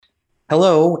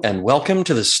Hello, and welcome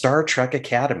to the Star Trek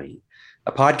Academy,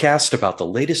 a podcast about the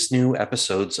latest new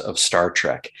episodes of Star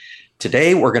Trek.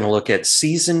 Today, we're going to look at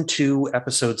Season 2,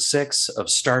 Episode 6 of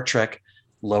Star Trek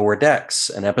Lower Decks,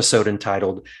 an episode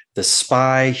entitled The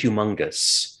Spy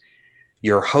Humongous.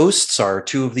 Your hosts are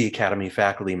two of the Academy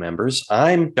faculty members.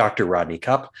 I'm Dr. Rodney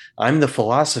Cupp. I'm the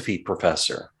philosophy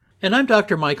professor. And I'm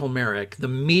Dr. Michael Merrick, the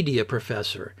media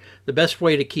professor. The best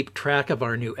way to keep track of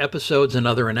our new episodes and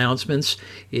other announcements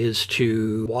is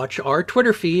to watch our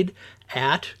Twitter feed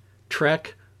at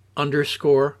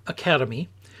Trek_Academy.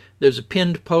 There's a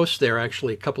pinned post there,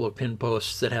 actually a couple of pinned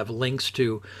posts that have links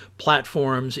to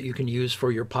platforms that you can use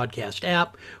for your podcast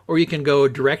app, or you can go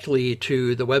directly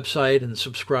to the website and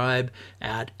subscribe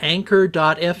at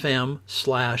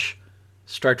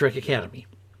anchor.fm/Star Trek Academy.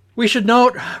 We should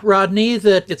note, Rodney,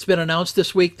 that it's been announced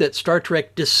this week that Star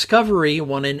Trek Discovery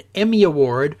won an Emmy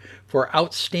Award for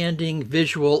Outstanding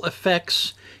Visual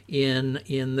Effects in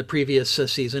the previous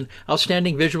season.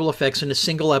 Outstanding visual effects in a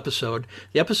single episode.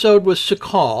 The episode was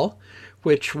Su'Kal,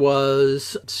 which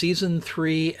was Season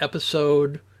 3,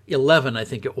 Episode 11, I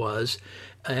think it was.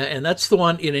 And that's the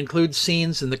one, it includes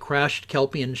scenes in the crashed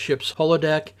Kelpian ship's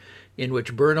holodeck, in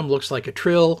which Burnham looks like a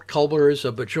Trill, Culber's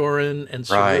a Bajoran, and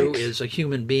Saru is a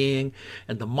human being,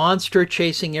 and the monster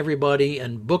chasing everybody,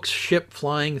 and Book's ship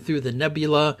flying through the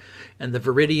nebula, and the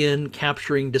Viridian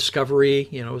capturing Discovery.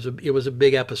 You know, it was a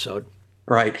big episode.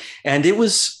 Right. And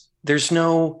there's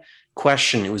no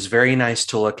question, it was very nice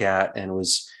to look at, and it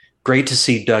was great to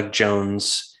see Doug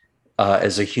Jones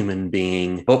as a human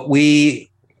being. But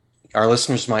our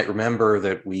listeners might remember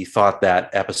that we thought that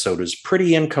episode was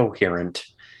pretty incoherent.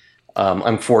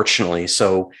 Unfortunately.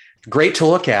 So great to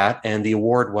look at, and the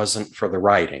award wasn't for the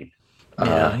writing.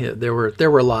 There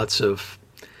were lots of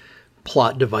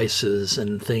plot devices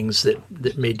and things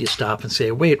that made you stop and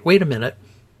say, wait a minute.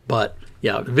 But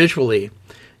yeah, visually,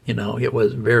 it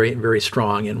was very, very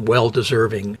strong and well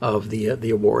deserving of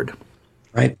the award.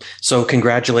 Right. So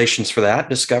congratulations for that,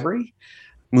 Discovery.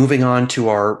 Moving on to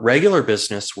our regular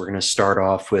business, we're going to start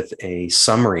off with a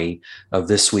summary of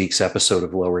this week's episode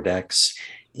of Lower Decks.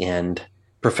 And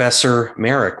Professor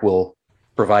Merrick will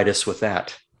provide us with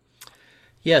that.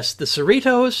 Yes, the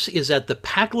Cerritos is at the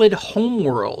Pakled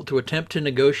homeworld to attempt to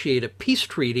negotiate a peace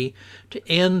treaty to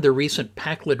end the recent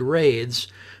Pakled raids.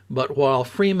 But while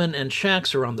Freeman and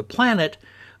Shax are on the planet,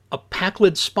 a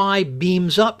Pakled spy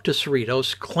beams up to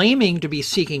Cerritos, claiming to be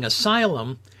seeking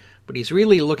asylum, but he's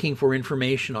really looking for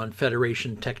information on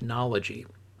Federation technology.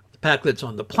 Pakleds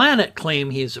on the planet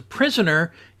claim he is a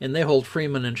prisoner, and they hold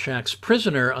Freeman and Shax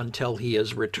prisoner until he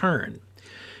is returned.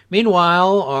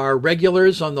 Meanwhile, our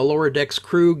regulars on the Lower Decks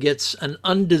crew gets an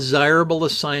undesirable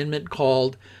assignment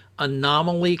called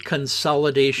Anomaly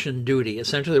Consolidation Duty.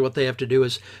 Essentially what they have to do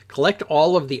is collect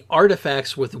all of the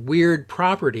artifacts with weird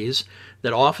properties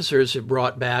that officers have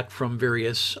brought back from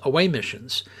various away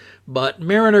missions. But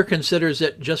Mariner considers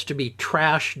it just to be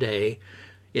trash day.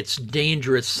 It's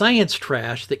dangerous science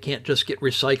trash that can't just get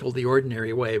recycled the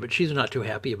ordinary way, but she's not too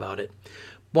happy about it.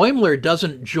 Boimler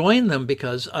doesn't join them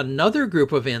because another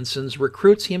group of ensigns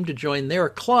recruits him to join their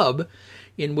club,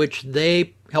 in which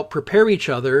they help prepare each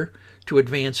other to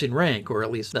advance in rank, or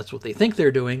at least that's what they think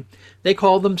they're doing. They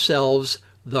call themselves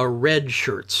the Red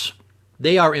Shirts.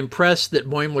 They are impressed that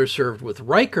Boimler served with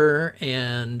Riker,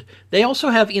 and they also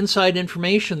have inside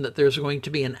information that there's going to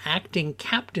be an acting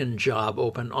captain job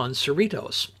open on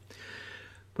Cerritos.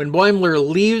 When Boimler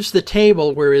leaves the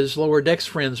table where his Lower Decks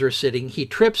friends are sitting, he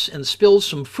trips and spills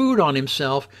some food on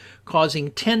himself,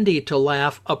 causing Tendi to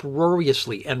laugh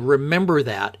uproariously. And remember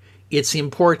that. It's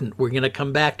important. We're going to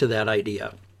come back to that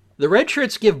idea. The Red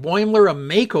Shirts give Boimler a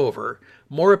makeover.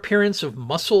 More appearance of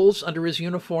muscles under his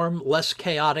uniform, less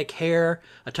chaotic hair,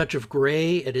 a touch of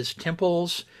gray at his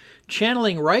temples.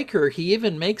 Channeling Riker, he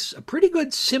even makes a pretty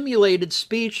good simulated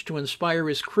speech to inspire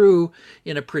his crew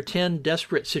in a pretend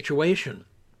desperate situation.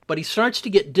 But he starts to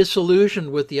get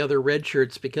disillusioned with the other Red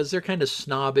Shirts because they're kind of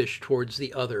snobbish towards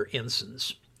the other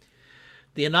ensigns.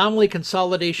 The Anomaly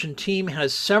Consolidation team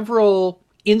has several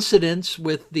incidents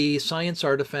with the science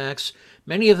artifacts,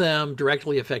 many of them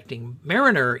directly affecting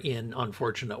Mariner in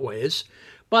unfortunate ways,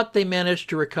 but they manage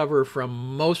to recover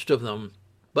from most of them.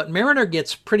 But Mariner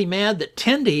gets pretty mad that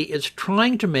Tendi is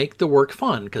trying to make the work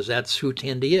fun, because that's who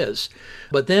Tendi is.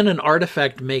 But then an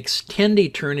artifact makes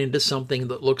Tendi turn into something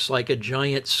that looks like a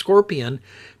giant scorpion,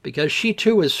 because she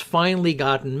too has finally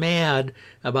gotten mad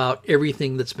about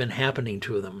everything that's been happening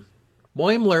to them.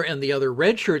 Boimler and the other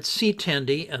Red Shirts see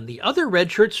Tendi, and the other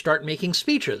Red Shirts start making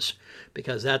speeches,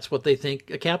 because that's what they think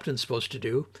a captain's supposed to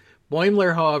do.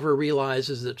 Boimler, however,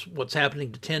 realizes that what's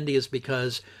happening to Tendi is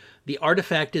because The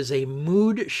artifact is a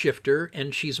mood shifter,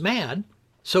 and she's mad.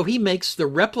 So he makes the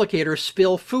replicator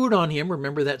spill food on him.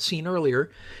 Remember that scene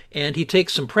earlier? And he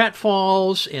takes some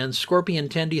pratfalls, and Scorpion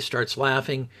Tendi starts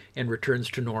laughing and returns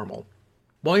to normal.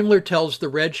 Boimler tells the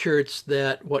red shirts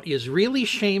that what is really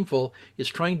shameful is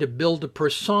trying to build a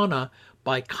persona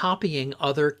by copying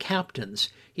other captains.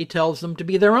 He tells them to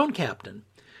be their own captain.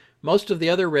 Most of the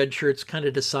other red shirts kind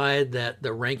of decide that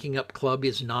the ranking up club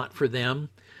is not for them.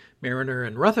 Mariner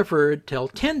and Rutherford tell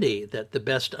Tendi that the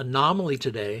best anomaly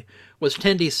today was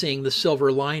Tendi seeing the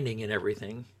silver lining in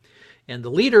everything. And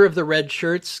the leader of the red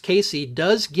shirts, Casey,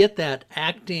 does get that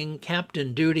acting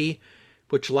captain duty,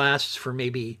 which lasts for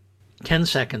maybe 10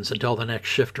 seconds until the next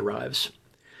shift arrives.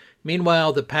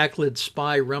 Meanwhile, the Pakled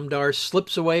spy Rumdar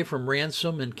slips away from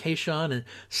Ransom and Kayshawn and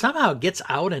somehow gets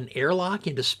out an airlock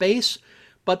into space,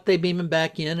 but they beam him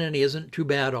back in and he isn't too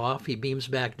bad off. He beams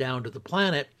back down to the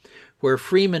planet, where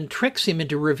Freeman tricks him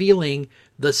into revealing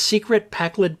the secret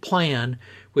Pakled plan,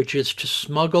 which is to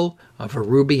smuggle a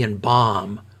Verubian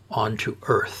bomb onto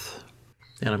Earth.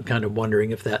 And I'm kind of wondering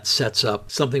if that sets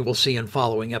up something we'll see in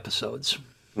following episodes.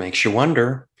 Makes you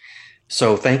wonder.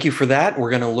 So thank you for that. We're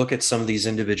going to look at some of these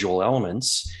individual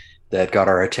elements that got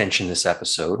our attention this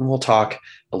episode, and we'll talk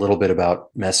a little bit about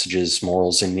messages,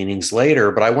 morals, and meanings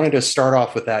later. But I wanted to start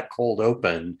off with that cold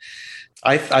open.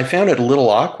 I found it a little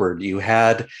awkward. You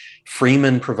had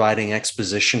Freeman providing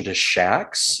exposition to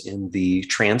Shax in the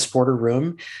transporter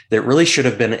room that really should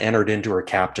have been entered into her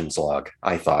captain's log,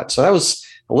 I thought. So that was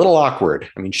a little awkward.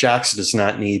 I mean, Shax does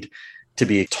not need to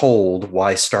be told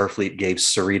why Starfleet gave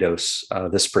Cerritos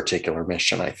this particular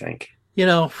mission, I think. You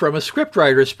know, from a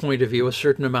scriptwriter's point of view, a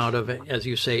certain amount of, as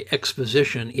you say,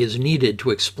 exposition is needed to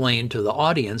explain to the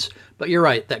audience. But you're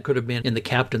right, that could have been in the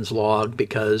captain's log,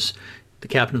 because the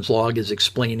captain's log is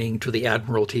explaining to the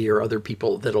Admiralty or other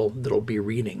people that'll be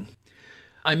reading.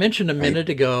 I mentioned a minute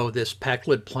ago this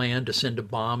Pakled plan to send a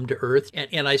bomb to Earth,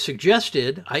 and I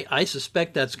suggested, I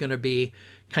suspect that's going to be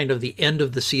kind of the end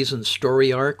of the season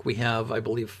story arc. We have, I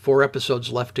believe, 4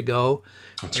 episodes left to go.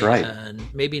 That's right. And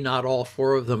maybe not all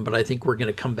 4 of them, but I think we're going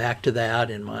to come back to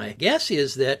that. And my guess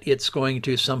is that it's going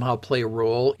to somehow play a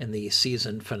role in the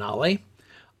season finale.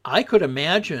 I could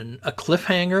imagine a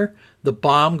cliffhanger. The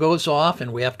bomb goes off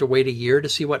and we have to wait a year to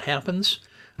see what happens.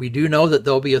 We do know that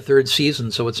there'll be a 3rd season,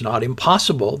 so it's not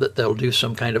impossible that they'll do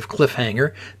some kind of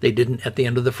cliffhanger. They didn't at the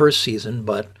end of the 1st season,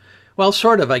 but, well,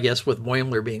 sort of, I guess, with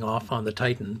Boimler being off on the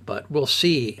Titan. But we'll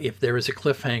see if there is a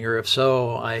cliffhanger. If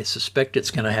so, I suspect it's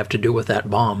going to have to do with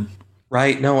that bomb.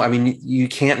 Right. No, I mean, you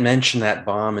can't mention that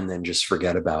bomb and then just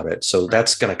forget about it. So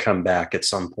that's going to come back at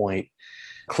some point,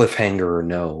 cliffhanger or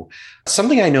no.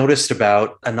 Something I noticed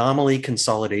about anomaly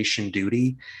consolidation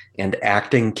duty and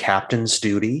acting captain's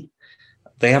duty,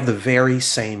 they have the very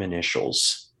same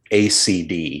initials,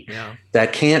 ACD. Yeah.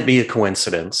 That can't be a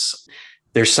coincidence.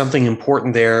 There's something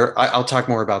important there. I'll talk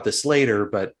more about this later,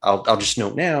 but I'll just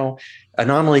note now,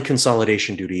 anomaly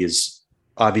consolidation duty is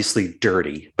obviously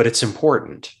dirty, but it's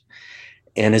important.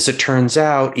 And as it turns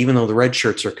out, even though the red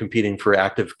shirts are competing for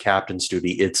active captain's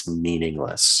duty, it's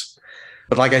meaningless.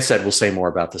 But like I said, we'll say more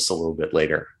about this a little bit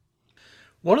later.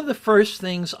 One of the first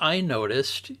things I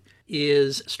noticed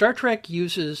is Star Trek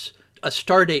uses a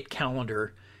stardate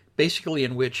calendar, basically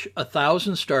in which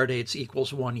 1,000 stardates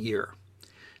equals 1 year.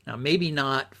 Now, maybe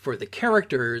not for the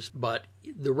characters, but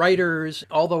the writers,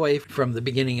 all the way from the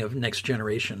beginning of Next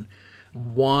Generation,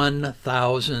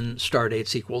 1,000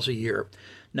 stardates equals a year.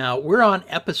 Now, we're on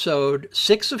episode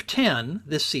 6 of 10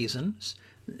 this season,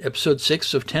 episode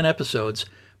 6 of 10 episodes,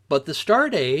 but the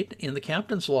stardate in the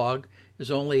captain's log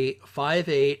is only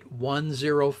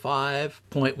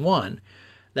 58105.1.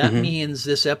 That means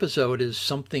this episode is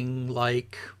something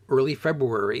like early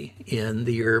February in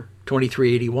the year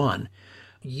 2381.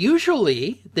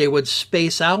 Usually, they would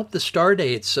space out the star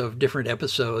dates of different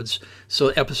episodes, so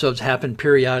episodes happen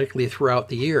periodically throughout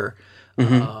the year,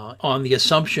 on the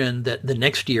assumption that the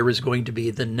next year is going to be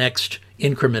the next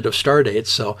increment of star dates.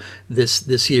 So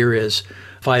this year is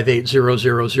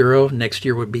 58000, next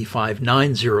year would be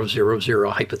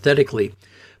 59000, hypothetically.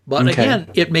 But again,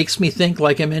 it makes me think,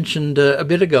 like I mentioned a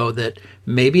bit ago, that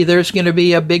maybe there's going to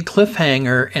be a big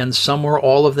cliffhanger and somewhere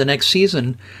all of the next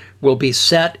season will be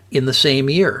set in the same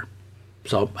year.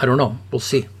 So I don't know. We'll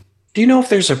see. Do you know if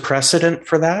there's a precedent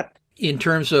for that? In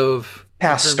terms of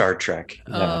past Star Trek?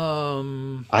 Yeah.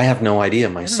 I have no idea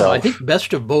myself. I think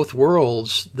Best of Both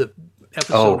Worlds, the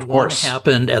episode 1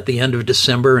 happened at the end of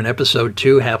December and episode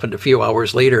 2 happened a few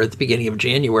hours later at the beginning of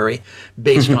January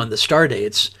based on the star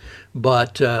dates.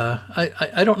 But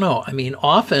I don't know. I mean,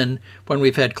 often when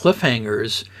we've had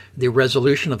cliffhangers, the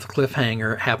resolution of the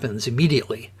cliffhanger happens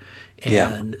immediately.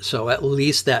 And so at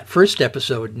least that first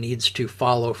episode needs to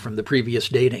follow from the previous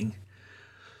dating.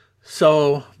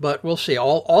 So, but we'll see.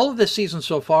 All of this season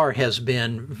so far has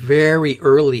been very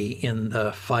early in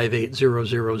the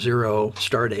 58000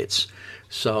 star dates.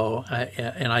 So,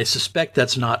 I suspect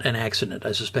that's not an accident.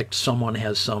 I suspect someone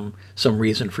has some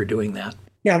reason for doing that.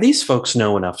 Yeah, these folks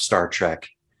know enough Star Trek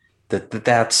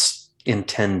that's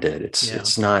intended.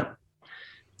 It's not,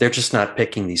 they're just not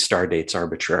picking these star dates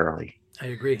arbitrarily. I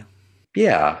agree.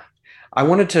 Yeah. I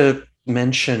wanted to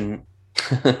mention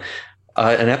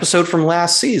an episode from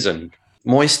last season,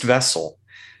 Moist Vessel,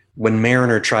 when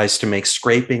Mariner tries to make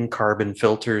scraping carbon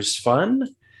filters fun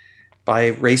by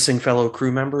racing fellow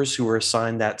crew members who were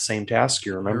assigned that same task.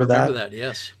 You remember that? I remember that,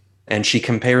 yes. And she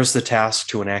compares the task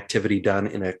to an activity done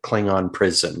in a Klingon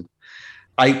prison.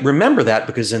 I remember that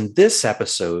because in this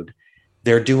episode,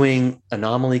 they're doing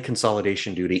anomaly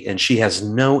consolidation duty, and she has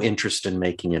no interest in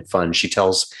making it fun. She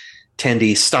tells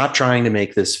Tendi, stop trying to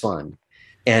make this fun.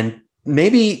 And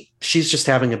maybe she's just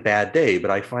having a bad day,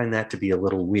 but I find that to be a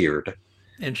little weird.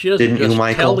 And she doesn't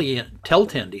tell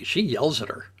Tendi, she yells at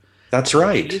her. That's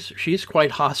right. She's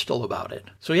quite hostile about it.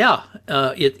 So yeah,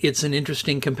 it's an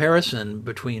interesting comparison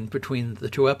between the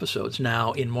two episodes.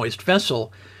 Now, in Moist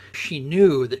Vessel, she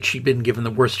knew that she'd been given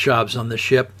the worst jobs on the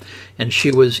ship, and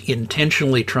she was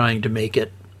intentionally trying to make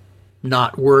it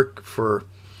not work for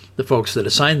the folks that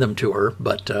assigned them to her,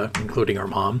 but including her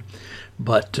mom.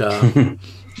 But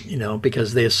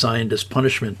because they assigned as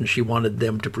punishment, and she wanted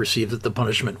them to perceive that the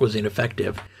punishment was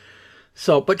ineffective.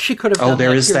 So, but she could have done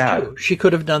that too. She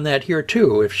could have done that here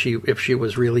too if she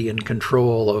was really in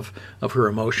control of her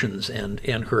emotions and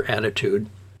her attitude.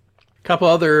 A couple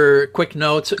other quick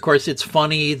notes. Of course, it's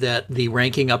funny that the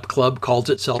Ranking Up Club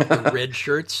calls itself the Red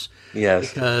Shirts.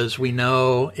 Yes. Because we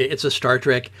know it's a Star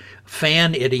Trek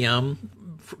fan idiom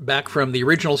back from the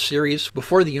original series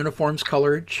before the uniform's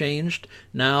color changed.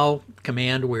 Now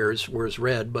Command wears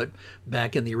red, but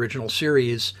back in the original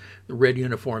series, the red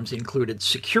uniforms included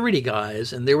security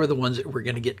guys, and they were the ones that were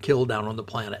going to get killed down on the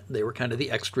planet. They were kind of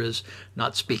the extras,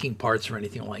 not speaking parts or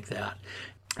anything like that.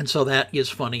 And so that is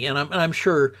funny. And I'm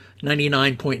sure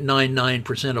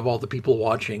 99.99% of all the people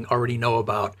watching already know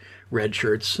about red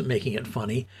shirts, making it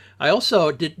funny. I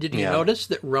also, did you notice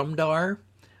that Rumdar,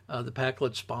 the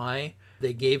Pakled spy,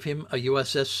 they gave him a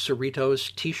USS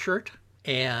Cerritos t-shirt,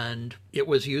 and it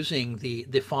was using the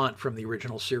font from the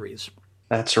original series.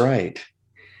 That's right.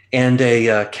 And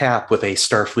a cap with a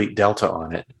Starfleet Delta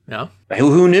on it. Yeah.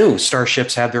 Who knew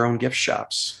starships had their own gift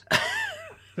shops?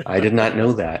 I did not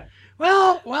know that.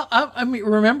 Well, I mean,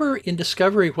 remember in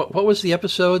Discovery, what was the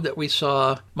episode that we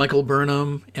saw Michael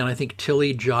Burnham and I think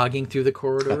Tilly jogging through the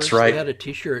corridors? That's right. They had a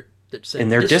t-shirt that said in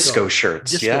their disco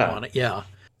shirts. Disco on it, yeah.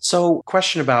 So,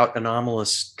 question about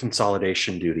anomalous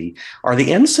consolidation duty. Are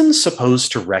the ensigns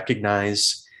supposed to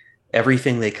recognize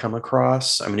everything they come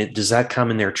across? I mean, does that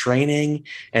come in their training?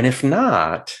 And if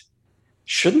not,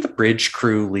 shouldn't the bridge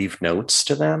crew leave notes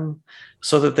to them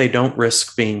so that they don't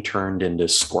risk being turned into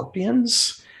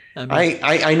scorpions?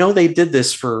 I know they did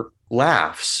this for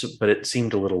laughs, but it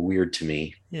seemed a little weird to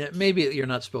me. Yeah, maybe you're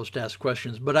not supposed to ask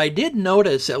questions, but I did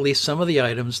notice at least some of the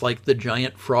items, like the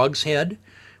giant frog's head,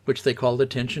 which they called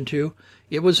attention to.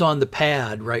 It was on the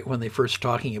pad right when they first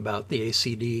talking about the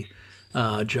ACD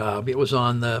job. It was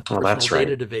on the personal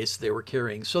data device they were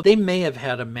carrying. So they may have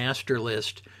had a master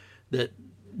list that,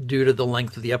 due to the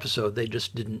length of the episode, they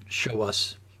just didn't show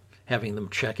us having them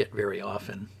check it very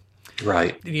often.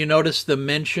 Right. Did you notice the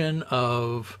mention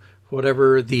of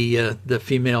whatever the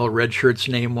female red shirt's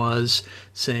name was,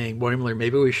 saying, Boimler,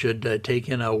 maybe we should take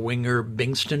in a Winger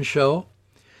Bingston show?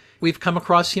 We've come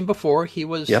across him before. He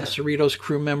was a Cerritos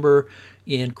crew member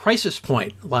in Crisis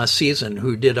Point last season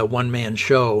who did a one-man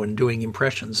show and doing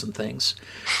impressions and things.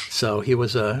 So he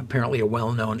was apparently a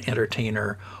well-known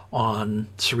entertainer on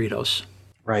Cerritos.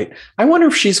 Right. I wonder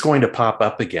if she's going to pop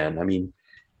up again. I mean,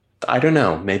 I don't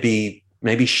know.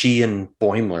 Maybe she and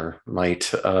Boimler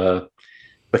might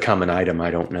become an item. I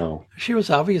don't know. She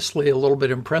was obviously a little bit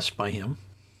impressed by him.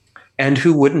 And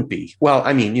who wouldn't be? Well,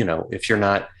 I mean, if you're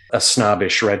not a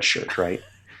snobbish red shirt, right?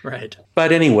 Right.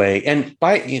 But anyway, and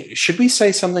should we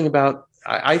say something about,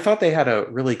 I thought they had a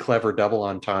really clever double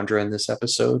entendre in this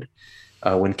episode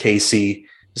when Casey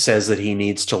says that he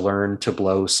needs to learn to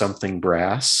blow something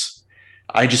brass.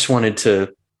 I just wanted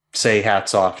to say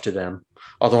hats off to them,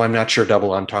 although I'm not sure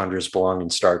double entendres belong in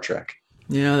Star Trek.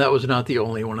 Yeah, that was not the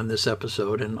only one in this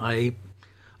episode, and I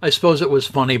suppose it was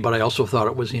funny, but I also thought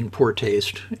it was in poor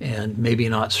taste and maybe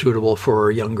not suitable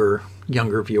for younger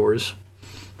viewers.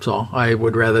 So I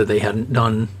would rather they hadn't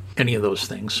done any of those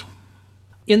things.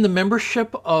 In the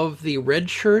membership of the Red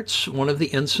Shirts, one of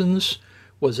the ensigns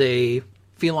was a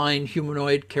feline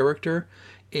humanoid character.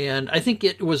 And I think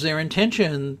it was their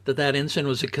intention that that ensign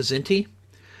was a Kzinti,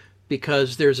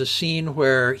 because there's a scene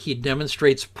where he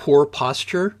demonstrates poor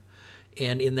posture.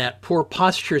 And in that poor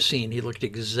posture scene, he looked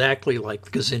exactly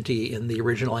like Kzinti in the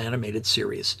original animated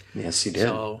series. Yes, he did.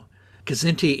 So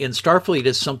Kzinti in Starfleet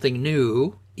is something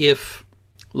new if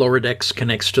Lower Decks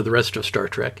connects to the rest of Star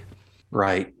Trek.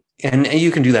 Right. And you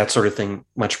can do that sort of thing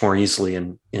much more easily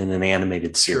in an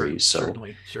animated series. Sure, so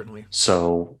certainly.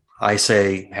 So I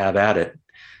say have at it.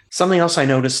 Something else I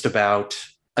noticed about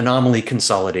anomaly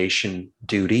consolidation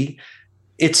duty,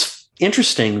 it's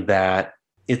interesting that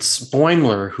it's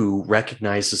Boimler who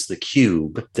recognizes the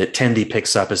cube that Tendi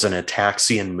picks up as an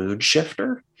Ataxian mood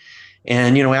shifter.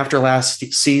 And, after last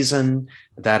season,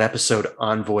 that episode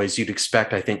Envoys, you'd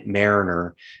expect, I think,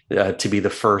 Mariner to be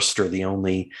the first or the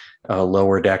only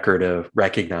lower decker to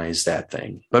recognize that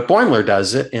thing. But Boimler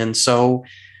does it. And so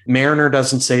Mariner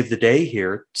doesn't save the day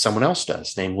here. Someone else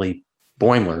does, namely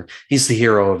Boimler. He's the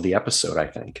hero of the episode, I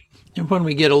think. And when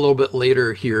we get a little bit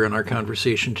later here in our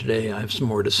conversation today, I have some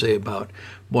more to say about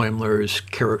Boimler's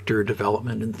character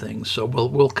development and things. So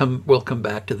we'll come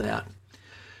back to that.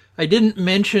 I didn't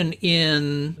mention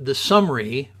in the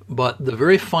summary, but the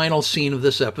very final scene of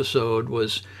this episode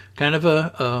was kind of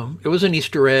it was an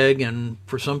Easter egg, and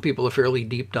for some people a fairly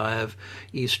deep dive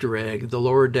Easter egg. The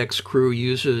Lower Decks crew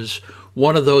uses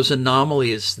one of those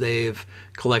anomalies they've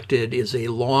collected is a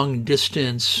long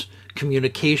distance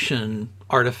communication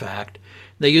artifact.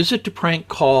 They use it to prank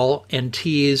call and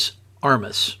tease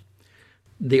Armus,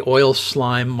 the oil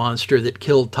slime monster that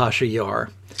killed Tasha Yar.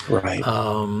 Right.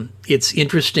 It's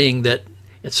interesting that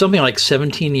it's something like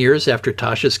 17 years after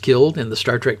Tasha's killed in the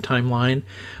Star Trek timeline.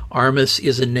 Armus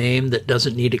is a name that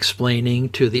doesn't need explaining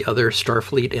to the other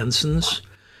Starfleet ensigns.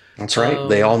 That's right.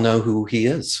 They all know who he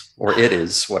is, or it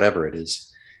is, whatever it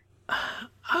is.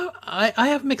 I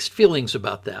have mixed feelings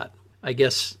about that. I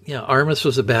guess, Armus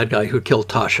was a bad guy who killed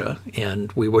Tasha,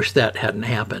 and we wish that hadn't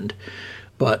happened.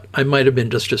 But I might have been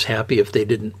just as happy if they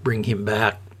didn't bring him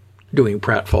back doing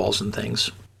pratfalls and things.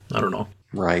 I don't know.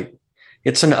 Right.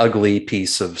 It's an ugly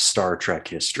piece of Star Trek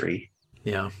history.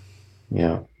 Yeah.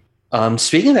 Yeah.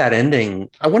 Speaking of that ending,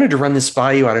 I wanted to run this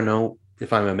by you. I don't know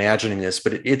if I'm imagining this,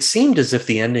 but it seemed as if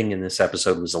the ending in this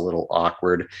episode was a little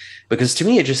awkward, because to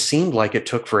me, it just seemed like it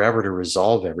took forever to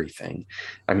resolve everything.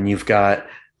 I mean, you've got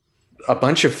a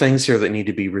bunch of things here that need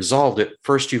to be resolved. At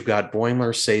first, you've got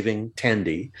Boimler saving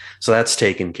Tendi, so that's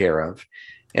taken care of.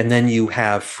 And then you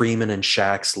have Freeman and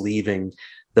Shax leaving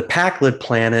the Pakled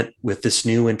planet with this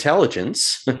new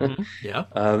intelligence. Mm-hmm. Yeah.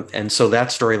 And so that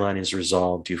storyline is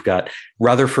resolved. You've got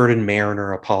Rutherford and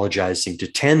Mariner apologizing to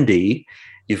Tendi.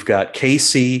 You've got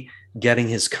Casey getting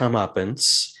his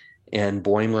comeuppance and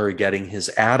Boimler getting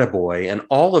his attaboy. And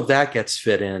all of that gets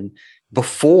fit in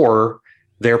before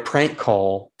their prank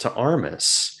call to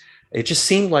Armus. It just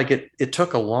seemed like it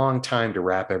took a long time to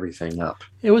wrap everything up.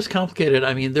 It was complicated.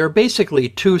 I mean, there are basically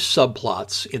two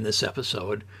subplots in this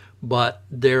episode, but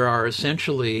there are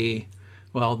essentially,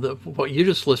 what you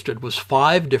just listed was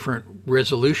 5 different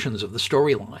resolutions of the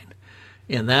storyline.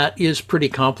 And that is pretty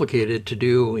complicated to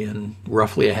do in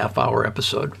roughly a half-hour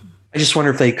episode. I just wonder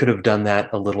if they could have done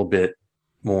that a little bit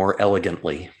more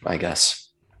elegantly, I guess.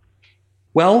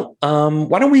 Well,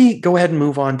 why don't we go ahead and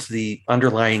move on to the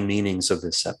underlying meanings of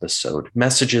this episode,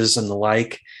 messages and the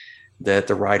like that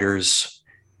the writers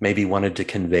maybe wanted to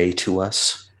convey to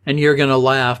us. And you're going to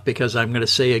laugh because I'm going to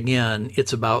say again,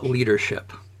 it's about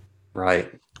leadership. Right.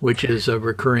 Which is a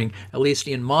recurring, at least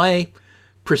in my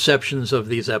perceptions of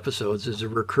these episodes, is a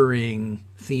recurring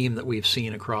theme that we've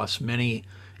seen across many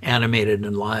animated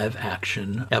and live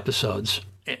action episodes.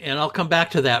 And I'll come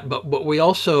back to that, but we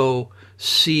also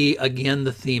see again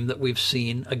the theme that we've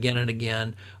seen again and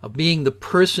again of being the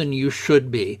person you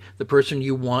should be, the person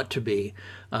you want to be,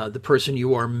 the person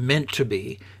you are meant to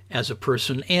be as a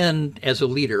person and as a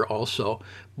leader also.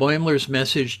 Boimler's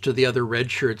message to the other red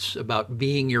shirts about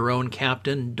being your own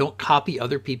captain, don't copy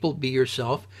other people, be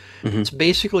yourself. Mm-hmm. It's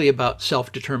basically about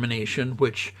self-determination,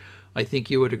 which I think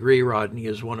you would agree, Rodney,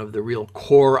 is one of the real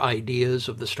core ideas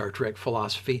of the Star Trek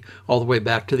philosophy, all the way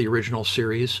back to the original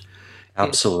series.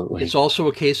 Absolutely. It's also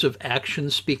a case of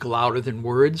actions speak louder than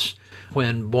words.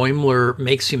 When Boimler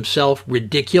makes himself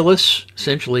ridiculous,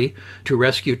 essentially, to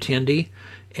rescue Tendi,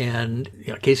 and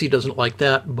Casey doesn't like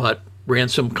that, but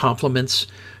Ransom compliments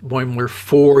Boimler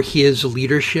for his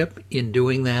leadership in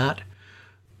doing that.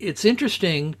 It's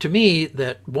interesting to me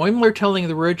that Boimler telling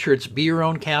the red shirts, be your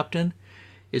own captain,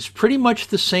 is pretty much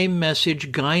the same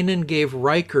message Guinan gave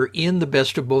Riker in The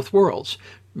Best of Both Worlds.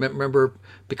 Remember,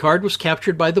 Picard was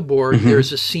captured by the Borg. Hmm.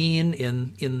 There's a scene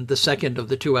in the second of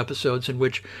the two episodes in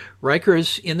which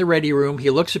Riker's in the ready room. He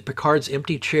looks at Picard's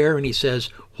empty chair and he says,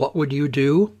 "What would you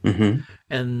do?" Hmm.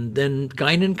 And then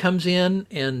Guinan comes in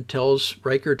and tells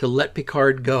Riker to let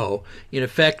Picard go. In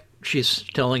effect, she's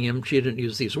telling him, she didn't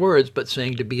use these words, but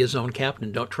saying to be his own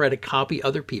captain. Don't try to copy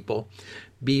other people.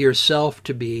 Be yourself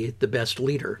to be the best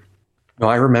leader. No,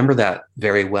 I remember that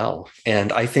very well.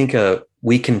 And I think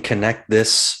we can connect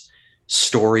this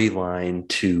storyline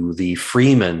to the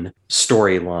Freeman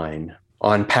storyline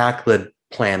on Pakled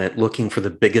planet looking for the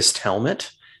biggest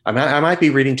helmet. I might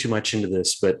be reading too much into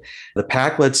this, but the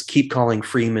Pakleds keep calling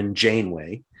Freeman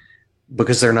Janeway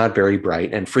because they're not very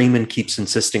bright. And Freeman keeps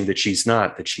insisting that she's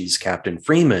not, that she's Captain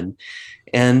Freeman.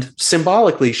 And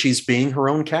symbolically, she's being her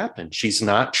own captain. She's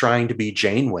not trying to be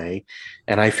Janeway.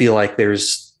 And I feel like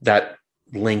there's that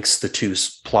links the two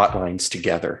plot lines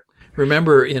together.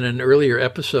 Remember, in an earlier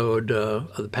episode,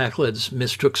 the Pakleds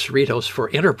mistook Cerritos for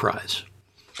Enterprise.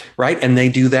 Right. And they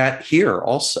do that here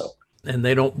also. And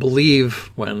they don't believe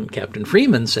when Captain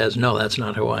Freeman says, "No, that's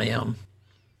not who I am."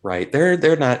 Right.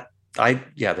 They're not.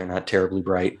 They're not terribly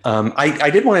bright. I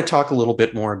did want to talk a little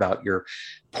bit more about your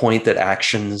point that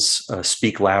actions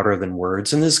speak louder than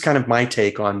words, and this is kind of my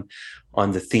take on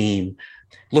the theme.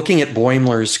 Looking at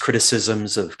Boimler's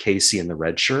criticisms of Casey and the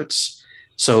red shirts.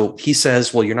 So he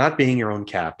says, well, you're not being your own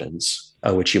captains,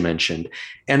 which you mentioned.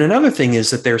 And another thing is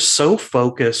that they're so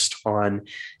focused on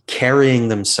carrying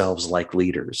themselves like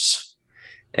leaders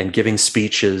and giving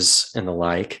speeches and the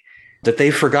like, that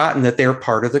they've forgotten that they're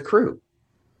part of the crew,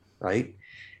 right?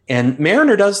 And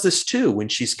Mariner does this too when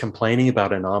she's complaining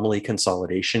about anomaly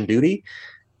consolidation duty.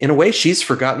 In a way, she's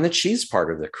forgotten that she's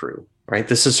part of the crew, right?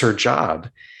 This is her job.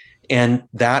 And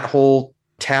that whole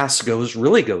task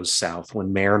really goes south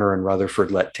when Mariner and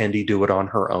Rutherford let Tendi do it on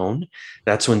her own.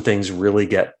 That's when things really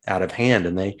get out of hand.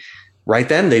 And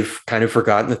they've kind of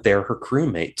forgotten that they're her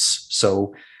crewmates.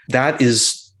 So that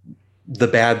is the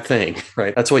bad thing,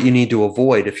 right? That's what you need to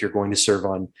avoid if you're going to serve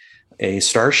on a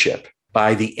starship.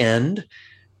 By the end,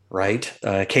 right,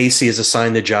 Casey is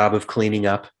assigned the job of cleaning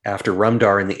up after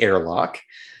Rumdar in the airlock.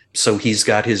 So he's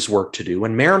got his work to do.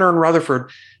 And Mariner and Rutherford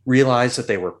realize that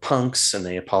they were punks and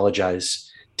they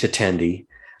apologize to Tendi.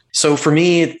 So for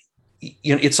me,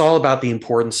 it's all about the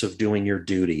importance of doing your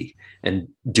duty and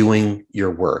doing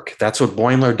your work. That's what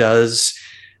Boimler does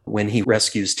when he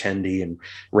rescues Tendi, and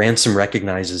Ransom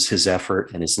recognizes his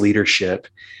effort and his leadership.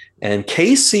 And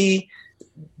Casey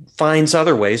finds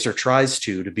other ways, or tries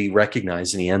to be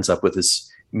recognized, and he ends up with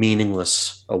this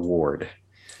meaningless award.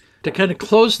 To kind of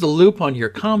close the loop on your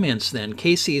comments then,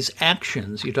 Casey's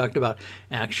actions, you talked about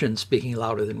actions speaking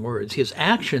louder than words. His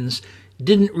actions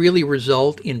didn't really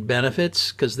result in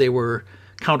benefits because they were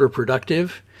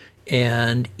counterproductive.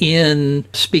 And in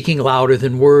speaking louder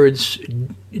than words,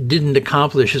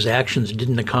 his actions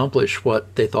didn't accomplish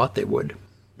what they thought they would.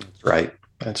 Right.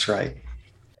 That's right.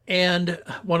 And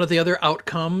one of the other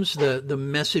outcomes, the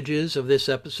messages of this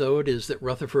episode, is that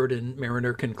Rutherford and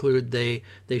Mariner conclude they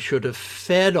should have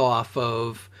fed off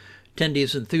of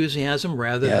Tendi's enthusiasm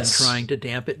rather than trying to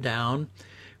damp it down.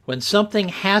 When something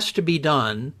has to be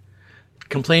done,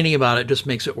 complaining about it just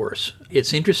makes it worse.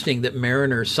 It's interesting that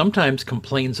Mariner sometimes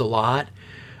complains a lot,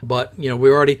 but we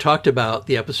already talked about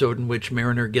the episode in which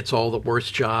Mariner gets all the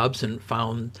worst jobs and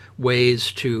found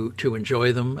ways to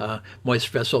enjoy them, Moist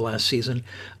Vessel last season.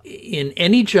 In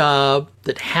any job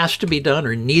that has to be done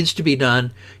or needs to be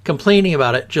done, complaining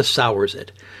about it just sours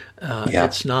it.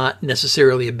 It's not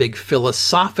necessarily a big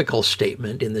philosophical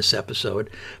statement in this episode,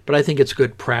 but I think it's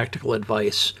good practical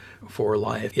advice for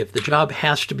life. If the job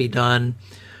has to be done,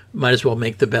 might as well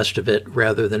make the best of it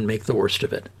rather than make the worst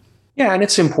of it. Yeah, and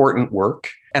it's important work.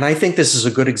 And I think this is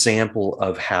a good example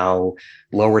of how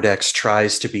Lower Decks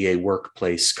tries to be a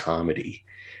workplace comedy.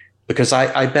 Because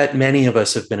I bet many of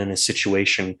us have been in a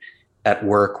situation at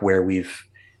work where we've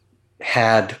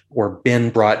had or been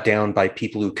brought down by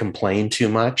people who complain too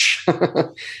much.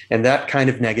 And that kind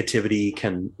of negativity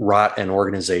can rot an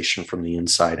organization from the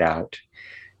inside out.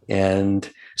 And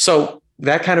so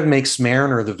that kind of makes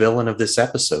Mariner the villain of this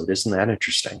episode. Isn't that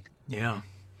interesting? Yeah.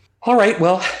 All right.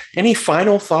 Well, any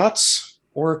final thoughts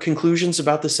or conclusions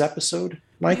about this episode,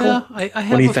 Michael? Yeah, I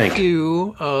have a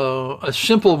few. A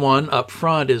simple one up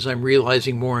front is I'm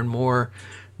realizing more and more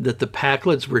that the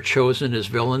Pakleds were chosen as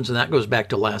villains, and that goes back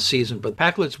to last season, but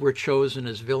Pakleds were chosen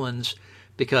as villains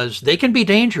because they can be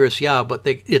dangerous, but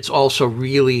it's also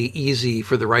really easy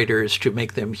for the writers to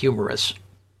make them humorous.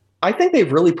 I think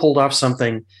they've really pulled off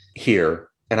something here.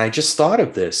 And I just thought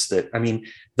of this, the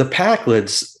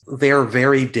Pakleds, they're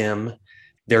very dim.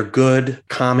 They're good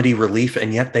comedy relief,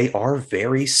 and yet they are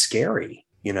very scary,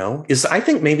 I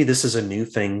think maybe this is a new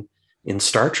thing in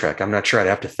Star Trek. I'm not sure. I'd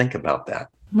have to think about that.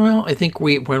 Well, I think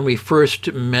when we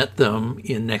first met them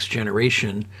in Next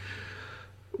Generation,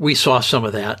 we saw some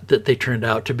of that they turned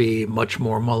out to be much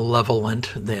more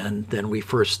malevolent than we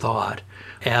first thought.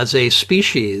 As a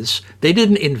species, they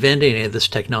didn't invent any of this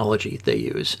technology they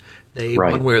use. They,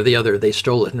 right. One way or the other, they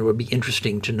stole it, and it would be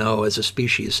interesting to know as a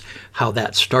species how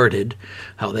that started,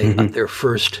 how they got their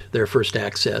first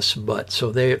access. But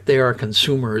so they are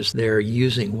consumers. They're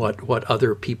using what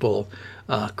other people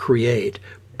create.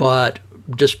 But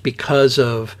just because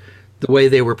of the way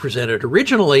they were presented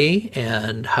originally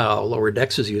and how Lower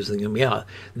Decks is using them, yeah,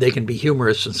 they can be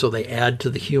humorous, and so they add to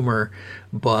the humor,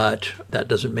 but that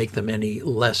doesn't make them any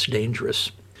less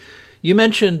dangerous. You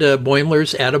mentioned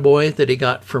Boimler's attaboy that he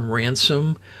got from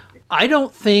Ransom. I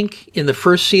don't think in the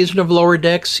first season of Lower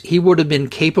Decks he would have been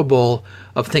capable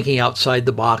of thinking outside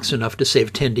the box enough to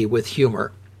save Tendi with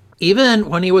humor. Even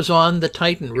when he was on the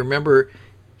Titan, remember,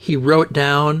 he wrote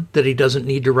down that he doesn't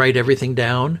need to write everything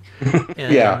down.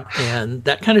 And, yeah. And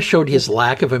that kind of showed his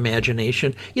lack of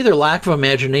imagination, either lack of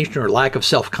imagination or lack of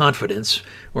self-confidence,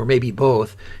 or maybe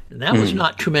both. And that was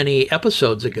not too many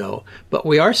episodes ago. But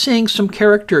we are seeing some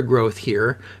character growth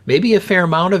here, maybe a fair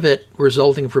amount of it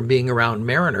resulting from being around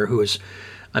Mariner, who is,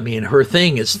 her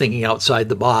thing is thinking outside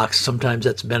the box. Sometimes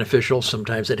that's beneficial,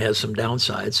 sometimes it has some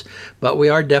downsides. But we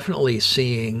are definitely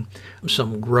seeing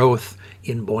some growth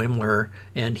in Boimler,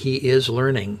 and he is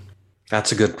learning.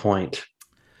 That's a good point.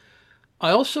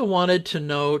 I also wanted to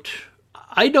note,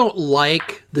 I don't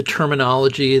like the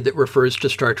terminology that refers to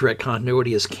Star Trek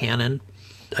continuity as canon.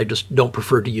 I just don't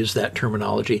prefer to use that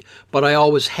terminology. But I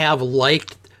always have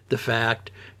liked the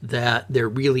fact that there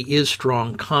really is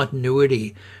strong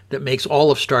continuity that makes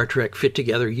all of Star Trek fit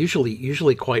together,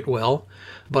 usually quite well.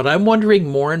 But I'm wondering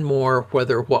more and more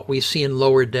whether what we see in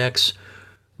Lower Decks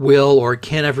will or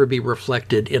can ever be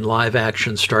reflected in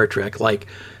live-action Star Trek, like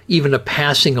even a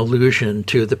passing allusion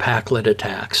to the Pakled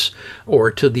attacks or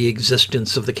to the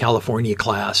existence of the California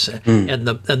class and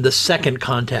the second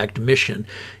contact mission.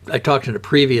 I talked in a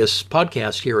previous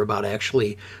podcast here about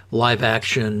actually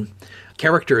live-action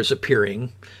characters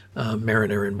appearing,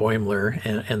 Mariner and Boimler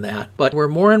and that. But we're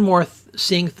more and more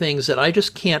seeing things that I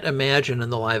just can't imagine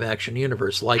in the live-action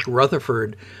universe, like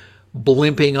Rutherford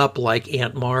blimping up like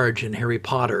Aunt Marge in Harry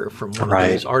Potter from one of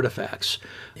those artifacts.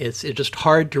 It's just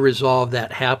hard to resolve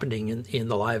that happening in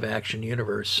the live action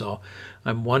universe. So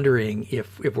I'm wondering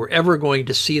if we're ever going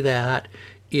to see that.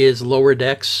 Is Lower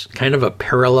Decks kind of a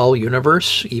parallel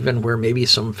universe, even where maybe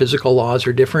some physical laws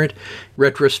are different?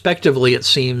 Retrospectively, it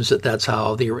seems that that's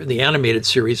how the animated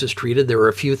series is treated. There are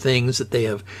a few things that they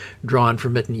have drawn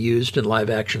from it and used in live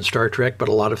action Star Trek, but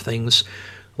a lot of things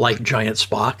like Giant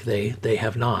Spock, they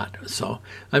have not. So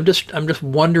I'm just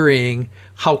wondering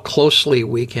how closely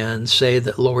we can say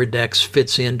that Lower Decks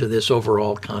fits into this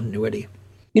overall continuity.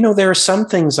 There are some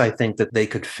things I think that they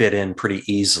could fit in pretty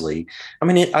easily.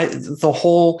 The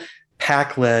whole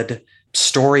Pakled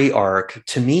story arc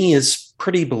to me is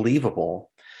pretty believable,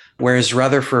 whereas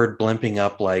Rutherford blimping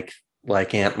up like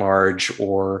Aunt Marge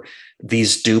or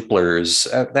these Dupplers,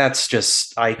 that's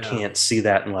just, I can't see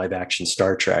that in live action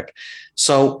Star Trek.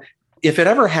 So if it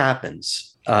ever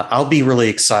happens, I'll be really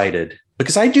excited,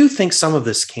 because I do think some of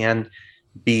this can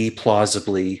be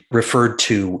plausibly referred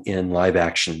to in live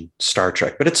action Star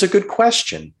Trek. But it's a good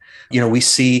question. We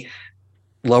see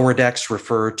Lower Decks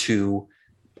refer to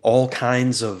all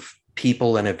kinds of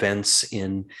people and events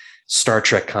in Star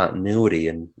Trek continuity,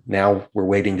 and now we're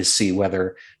waiting to see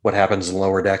whether what happens in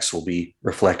Lower Decks will be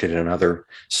reflected in another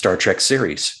Star Trek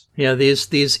series. Yeah,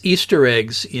 these Easter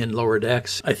eggs in Lower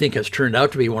Decks, I think, has turned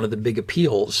out to be one of the big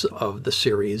appeals of the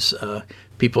series.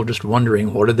 People just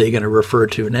wondering, what are they going to refer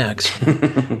to next,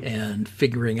 and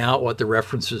figuring out what the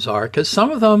references are, because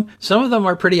some of them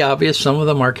are pretty obvious, some of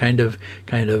them are kind of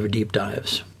deep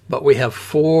dives. But we have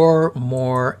 4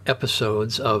 more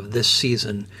episodes of this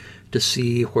season to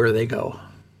see where they go.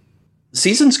 The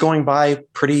season's going by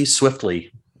pretty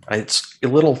swiftly. It's a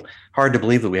little hard to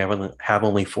believe that we have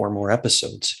only 4 more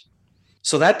episodes.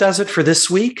 So that does it for this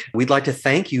week. We'd like to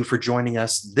thank you for joining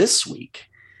us this week,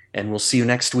 and we'll see you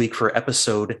next week for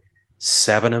episode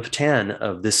 7 of 10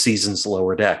 of this season's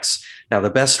Lower Decks. Now, the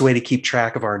best way to keep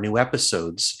track of our new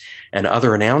episodes and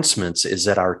other announcements is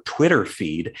at our Twitter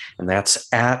feed, and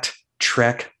that's at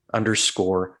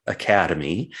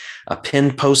Trek_Academy. A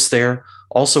pinned post there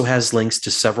also has links to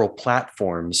several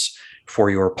platforms for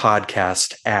your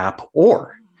podcast app,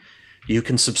 or you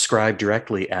can subscribe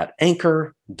directly at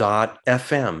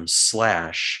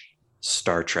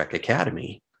anchor.fm/Star Trek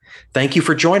Academy. Thank you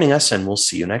for joining us, and we'll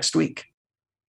see you next week.